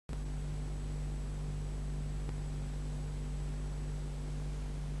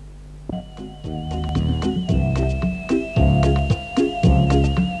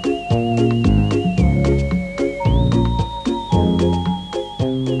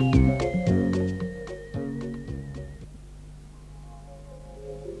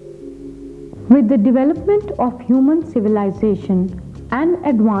With the development of human civilization and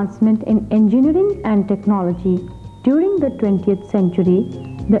advancement in engineering and technology during the 20th century,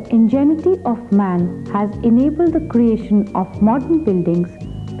 the ingenuity of man has enabled the creation of modern buildings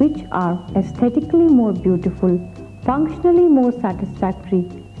which are aesthetically more beautiful, functionally more satisfactory,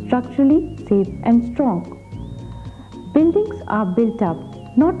 structurally safe and strong. Buildings are built up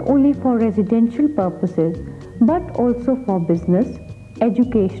not only for residential purposes but also for business,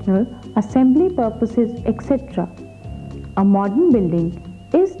 educational, assembly purposes, etc. A modern building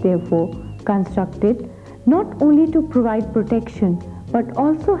is therefore constructed not only to provide protection but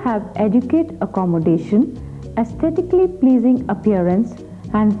also have adequate accommodation, aesthetically pleasing appearance,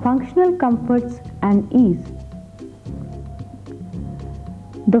 and functional comforts and ease.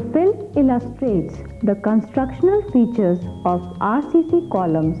 The film illustrates the constructional features of RCC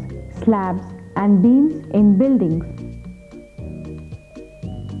columns, slabs, and beams in buildings.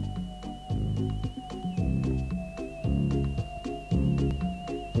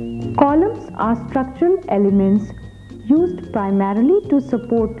 Columns are structural elements used primarily to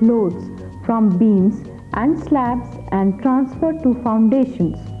support loads from beams and slabs and transfer to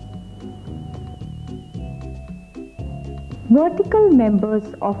foundations. Vertical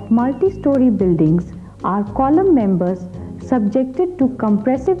members of multi-story buildings are column members subjected to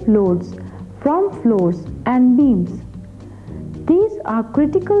compressive loads from floors and beams. These are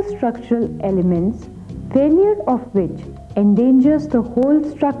critical structural elements, failure of which endangers the whole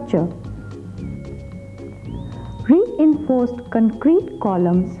structure. Reinforced concrete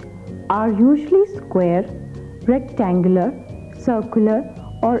columns are usually square, rectangular, circular,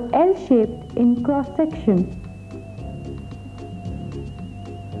 or L-shaped in cross-section.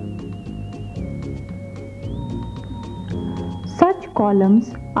 Such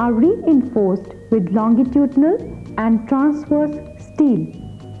columns are reinforced with longitudinal and transverse steel.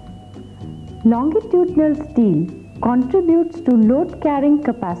 Longitudinal steel contributes to load carrying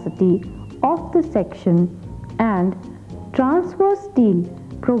capacity of the section, and transverse steel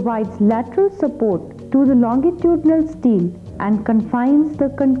provides lateral support to the longitudinal steel and confines the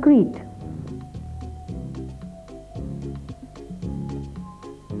concrete.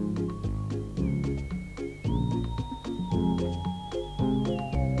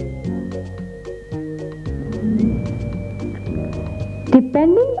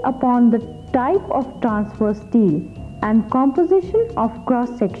 Depending upon the type of transverse steel and composition of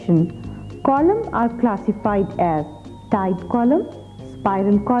cross-section, columns are classified as tied column,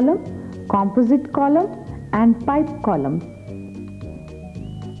 spiral column, composite column, and pipe column.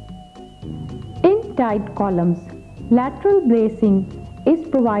 In tied columns, lateral bracing is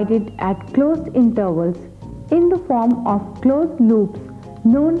provided at closed intervals in the form of closed loops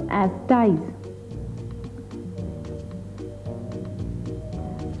known as ties.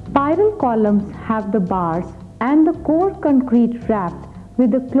 Spiral columns have the bars and the core concrete wrapped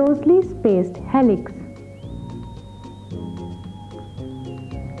with a closely spaced helix.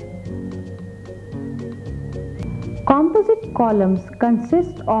 Composite columns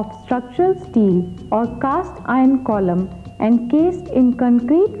consist of structural steel or cast iron column encased in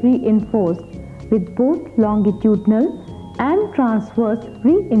concrete reinforced with both longitudinal and transverse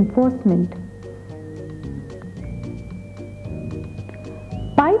reinforcement.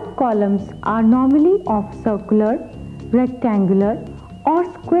 Pipe columns are normally of circular, rectangular, or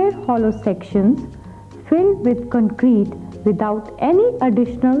square hollow sections filled with concrete without any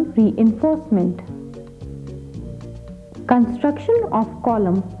additional reinforcement. Construction of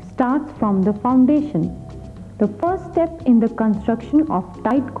column starts from the foundation. The first step in the construction of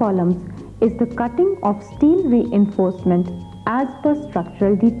tied columns is the cutting of steel reinforcement as per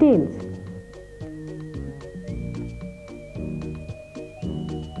structural details.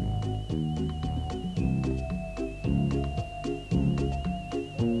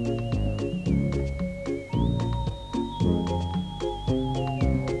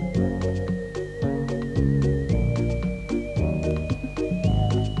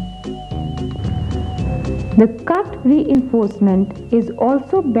 The cut reinforcement is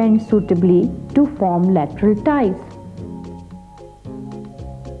also bent suitably to form lateral ties.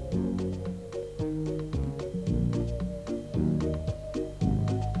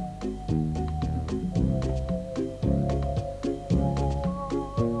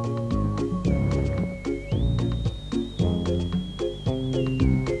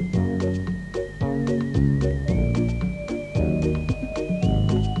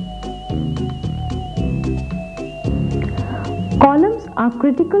 Columns are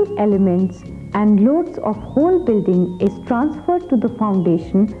critical elements and loads of whole building is transferred to the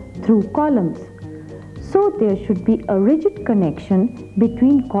foundation through columns. So there should be a rigid connection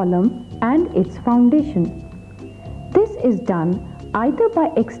between column and its foundation. This is done either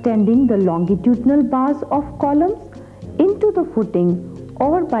by extending the longitudinal bars of columns into the footing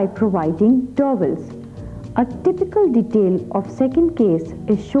or by providing dowels. A typical detail of second case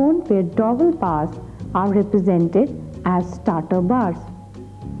is shown where dowel bars are represented as starter bars.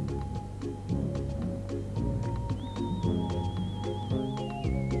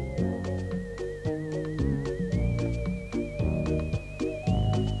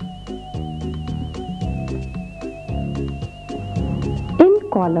 In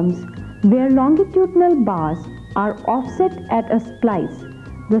columns where longitudinal bars are offset at a splice,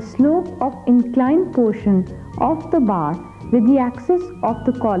 the slope of inclined portion of the bar with the axis of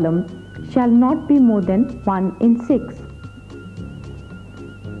the column shall not be more than 1 in 6.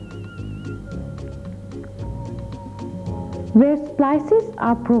 Where splices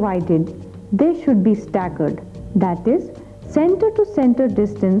are provided, they should be staggered. That is, center to center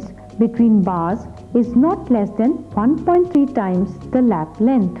distance between bars is not less than 1.3 times the lap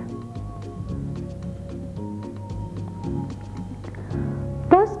length.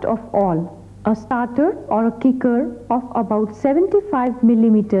 First of all, a starter or a kicker of about 75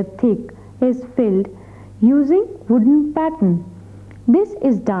 mm thick is filled using wooden pattern. This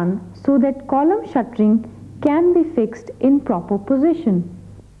is done so that column shuttering can be fixed in proper position.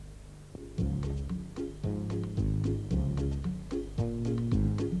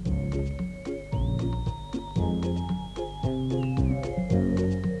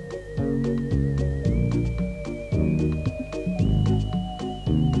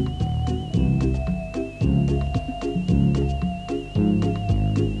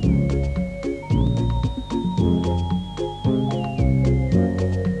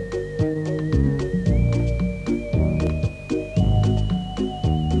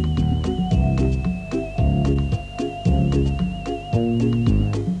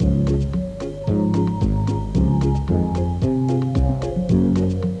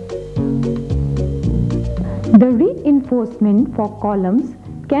 The reinforcement for columns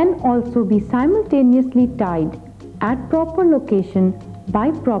can also be simultaneously tied at proper location by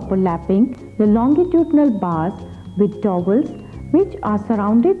proper lapping the longitudinal bars with dowels which are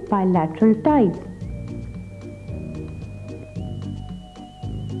surrounded by lateral ties.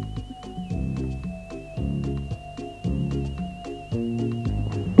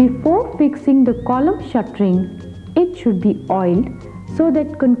 Before fixing the column shuttering, it should be oiled so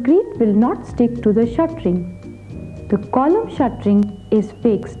that concrete will not stick to the shuttering. The column shuttering is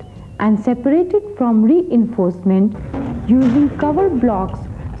fixed and separated from reinforcement using cover blocks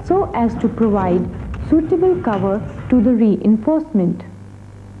so as to provide suitable cover to the reinforcement.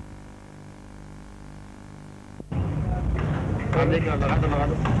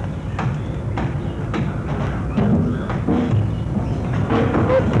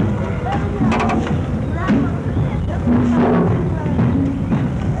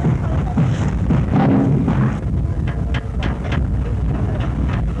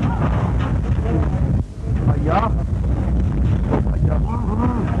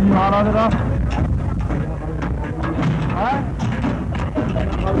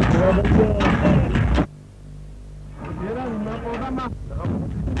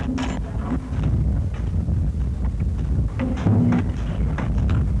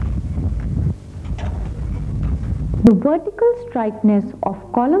 The vertical straightness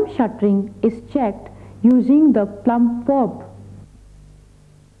of column shuttering is checked using the plumb probe.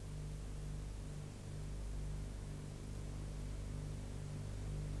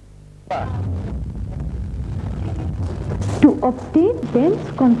 To obtain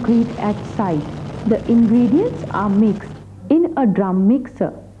dense concrete at site, the ingredients are mixed in a drum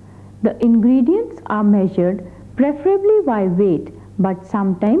mixer. The ingredients are measured preferably by weight but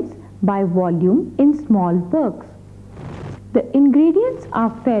sometimes by volume in small works. The ingredients are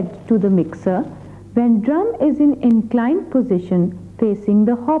fed to the mixer when drum is in inclined position facing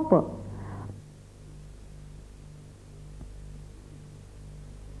the hopper.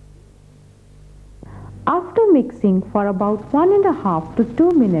 After mixing for about 1.5 to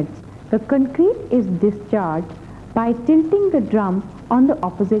 2 minutes, the concrete is discharged by tilting the drum on the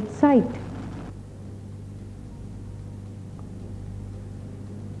opposite side.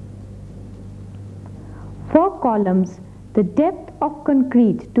 For columns, the depth of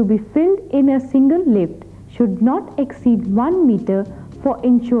concrete to be filled in a single lift should not exceed 1 meter for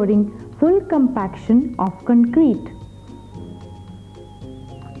ensuring full compaction of concrete.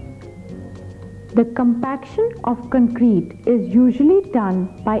 The compaction of concrete is usually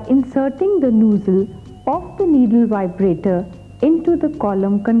done by inserting the nozzle of the needle vibrator into the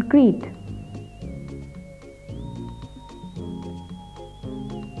column concrete.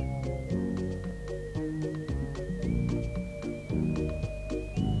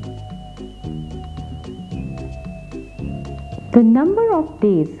 The number of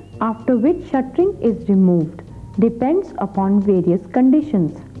days after which shuttering is removed depends upon various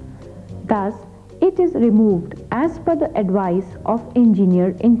conditions. Thus, it is removed as per the advice of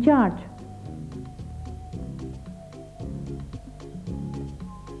engineer in charge.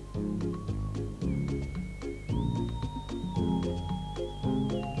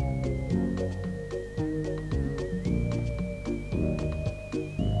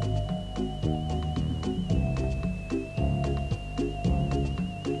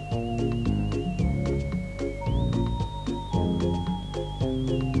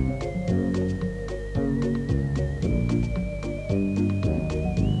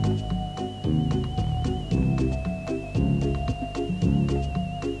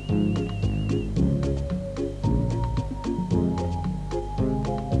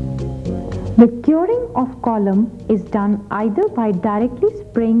 The curing of column is done either by directly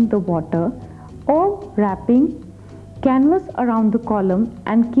spraying the water or wrapping canvas around the column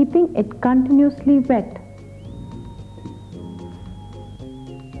and keeping it continuously wet.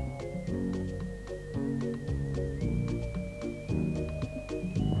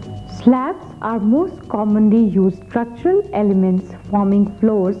 Slabs are most commonly used structural elements forming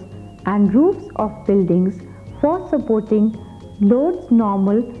floors and roofs of buildings for supporting loads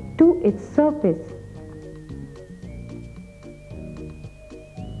normal to its surface.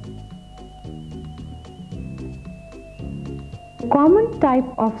 Common type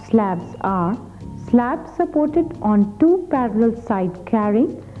of slabs are slabs supported on two parallel sides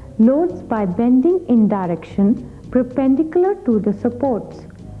carrying loads by bending in direction perpendicular to the supports,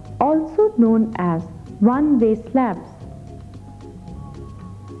 also known as one-way slabs.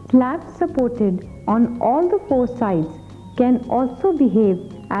 Slabs supported on all the four sides can also behave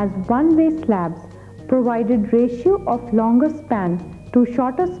as one-way slabs provided ratio of longer span to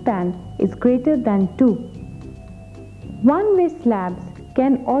shorter span is greater than 2. One-way slabs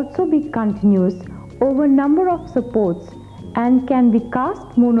can also be continuous over number of supports and can be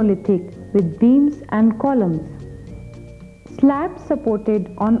cast monolithic with beams and columns. Slabs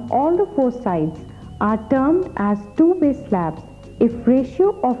supported on all the four sides are termed as two-way slabs if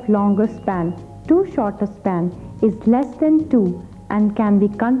ratio of longer span to shorter span is less than 2 and can be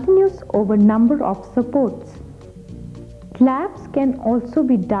continuous over number of supports. Slabs can also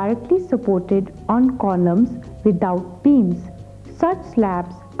be directly supported on columns without beams. Such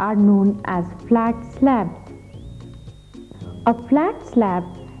slabs are known as flat slabs. A flat slab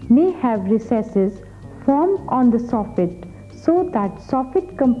may have recesses formed on the soffit so that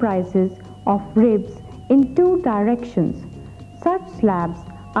soffit comprises of ribs in two directions. Such slabs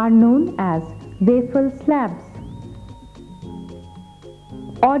are known as waffle slabs.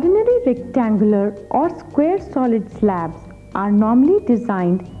 Ordinary rectangular or square solid slabs are normally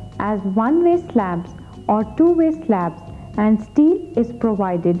designed as one-way slabs or two-way slabs and steel is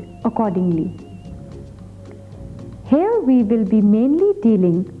provided accordingly. Here we will be mainly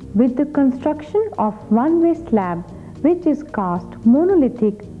dealing with the construction of one-way slab which is cast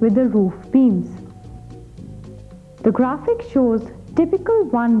monolithic with the roof beams. The graphic shows typical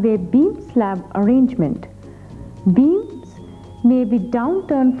one-way beam slab arrangement. Beams may be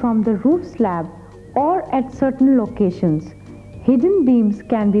downturned from the roof slab or at certain locations. Hidden beams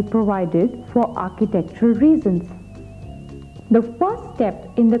can be provided for architectural reasons. The first step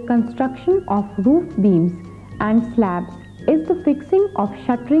in the construction of roof beams and slabs is the fixing of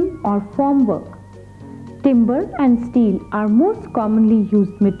shuttering or formwork. Timber and steel are most commonly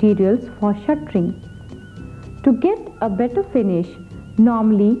used materials for shuttering. To get a better finish,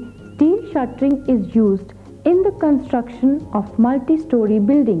 normally steel shuttering is used in the construction of multi-story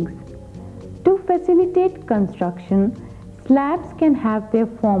buildings. To facilitate construction, slabs can have their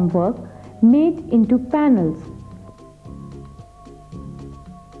formwork made into panels.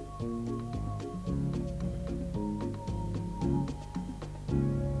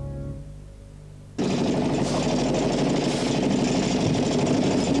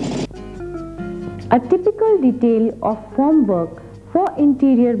 A typical detail of formwork for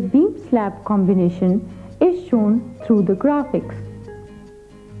interior beam slab combination is shown through the graphics.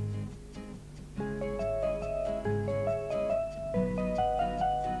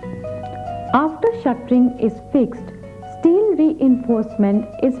 After shuttering is fixed, steel reinforcement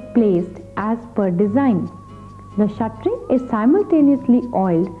is placed as per design. The shuttering is simultaneously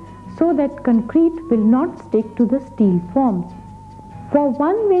oiled so that concrete will not stick to the steel forms. For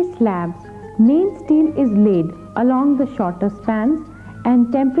one-way slabs, main steel is laid along the shorter spans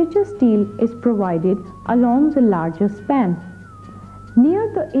and temperature steel is provided along the larger span.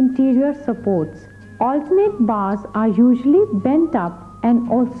 Near the interior supports, alternate bars are usually bent up and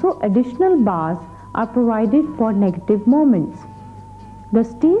also additional bars are provided for negative moments. The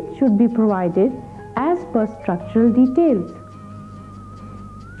steel should be provided as per structural details.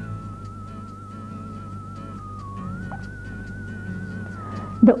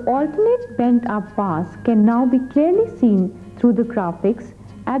 The alternate bent up bars can now be clearly seen through the graphics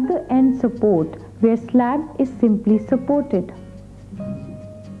at the end support where slab is simply supported.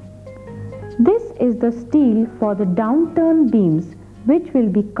 This is the steel for the downturn beams which will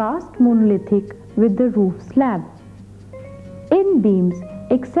be cast monolithic with the roof slab. In beams,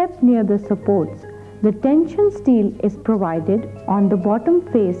 except near the supports, the tension steel is provided on the bottom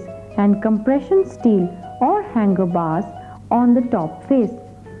face and compression steel or hanger bars on the top face.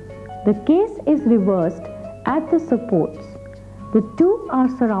 The case is reversed at the supports. The two are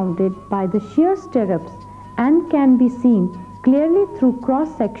surrounded by the shear stirrups and can be seen clearly through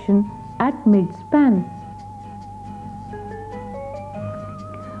cross section at mid-span.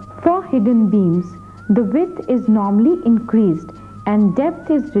 For hidden beams, the width is normally increased and depth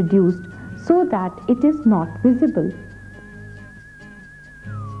is reduced so that it is not visible.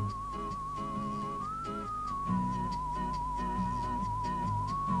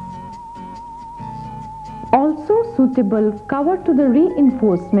 Also suitable cover to the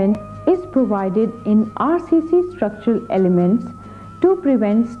reinforcement is provided in RCC structural elements to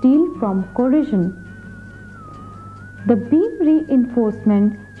prevent steel from corrosion. The beam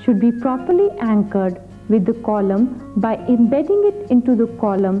reinforcement should be properly anchored with the column by embedding it into the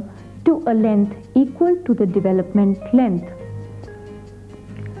column to a length equal to the development length.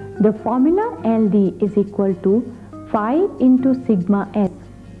 The formula LD is equal to 5 into sigma S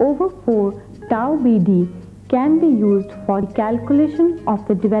over 4 tau BD can be used for the calculation of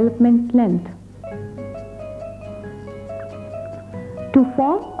the development length. To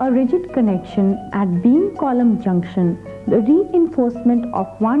form a rigid connection at beam column junction, the reinforcement of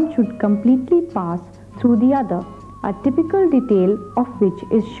one should completely pass through the other, a typical detail of which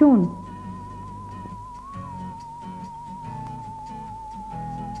is shown.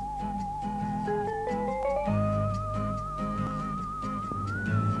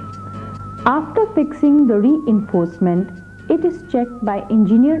 After fixing the reinforcement, it is checked by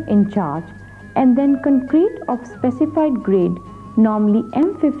engineer in charge and then concrete of specified grade, normally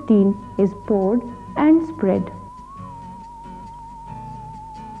M15, is poured and spread.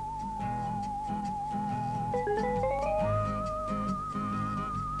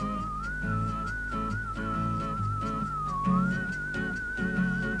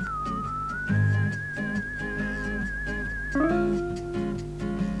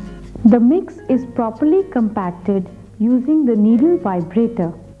 The mix is properly compacted using the needle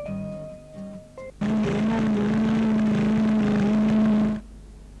vibrator.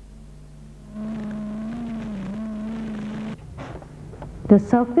 The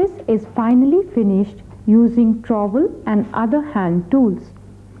surface is finally finished using trowel and other hand tools.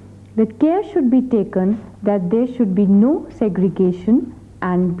 The care should be taken that there should be no segregation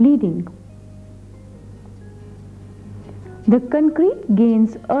and bleeding. The concrete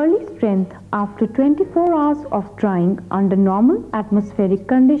gains early strength after 24 hours of drying under normal atmospheric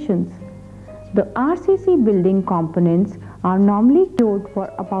conditions. The RCC building components are normally stored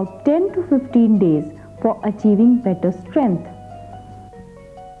for about 10 to 15 days for achieving better strength.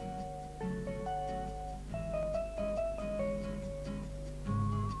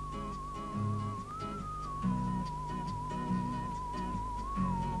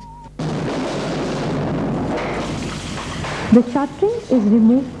 The shuttering is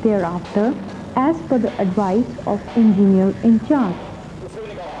removed thereafter as per the advice of engineer in charge.